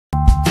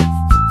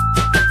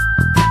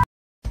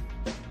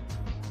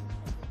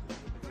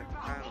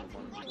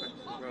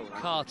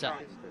Carter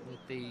with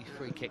the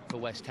free kick for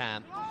West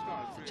Ham.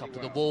 The top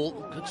of the wall,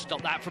 couldn't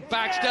stop that from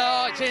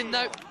Baxter. It's in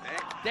though.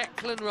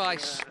 Declan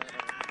Rice.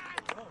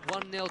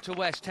 1-0 to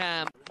West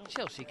Ham.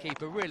 Chelsea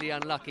keeper really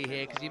unlucky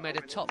here because he made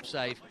a top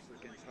save.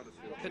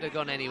 Could have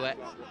gone anywhere.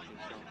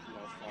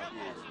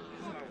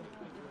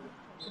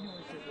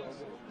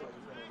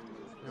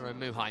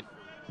 Muheim.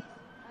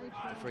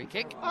 The free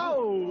kick.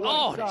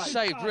 Oh, it's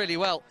saved really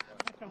well.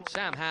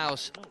 Sam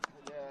Howes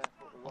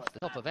off the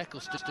top of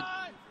Eccleston.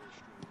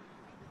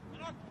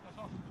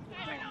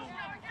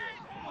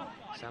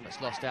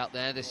 Sammett's lost out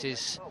there. This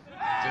is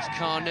just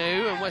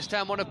Carnu, and West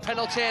Ham want a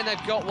penalty, and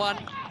they've got one.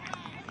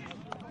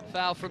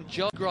 Foul from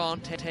John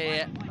Grant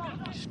here.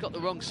 Just got the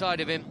wrong side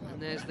of him, and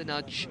there's the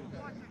nudge.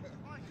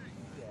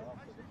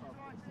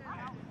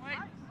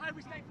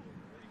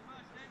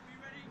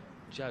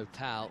 Joe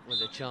Powell with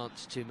a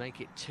chance to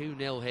make it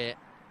 2-0 here.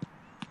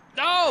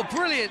 Oh,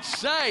 brilliant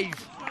save!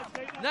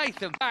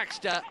 Nathan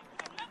Baxter.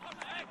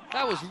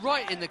 That was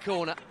right in the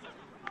corner.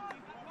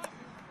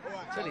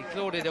 Until he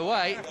clawed it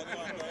away.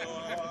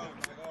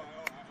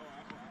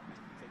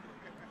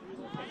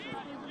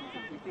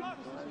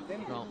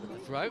 Grant with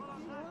the throw.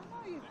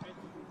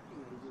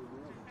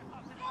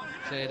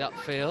 Cleared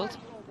upfield.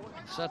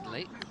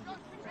 Suddenly,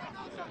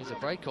 there's a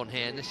break on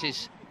here, and this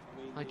is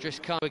Idris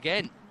Khan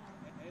again.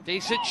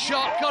 Decent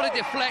shot, got a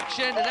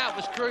deflection, and that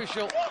was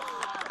crucial.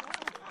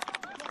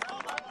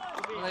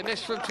 Well, they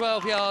missed from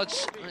 12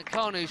 yards, and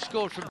Kanu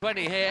scored from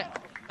 20 here,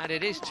 and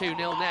it is 2-0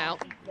 now.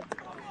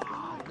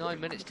 9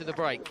 minutes to the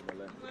break.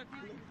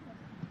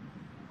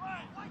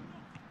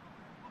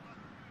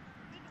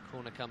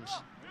 Corner comes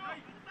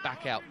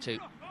back out to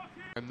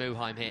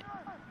Muheim here.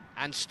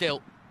 And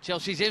still,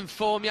 Chelsea's in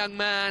form, young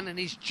man, and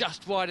he's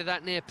just wide of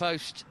that near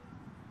post.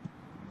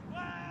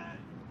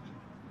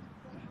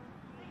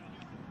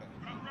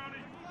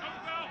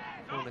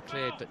 Corner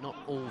cleared, but not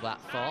all that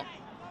far.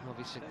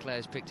 Obviously,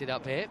 Sinclair's picked it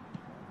up here.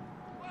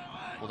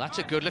 Well, that's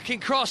a good-looking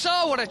cross.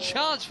 Oh, what a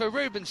chance for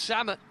Ruben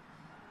Sammet.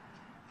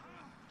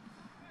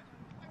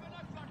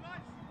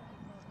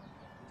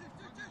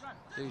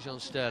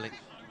 Dujon Sterling.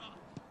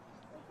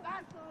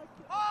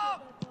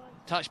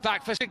 Touch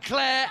back for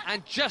Sinclair,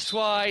 and just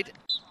wide.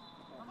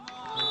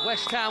 And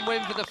West Ham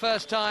win for the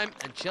first time,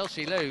 and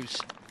Chelsea lose.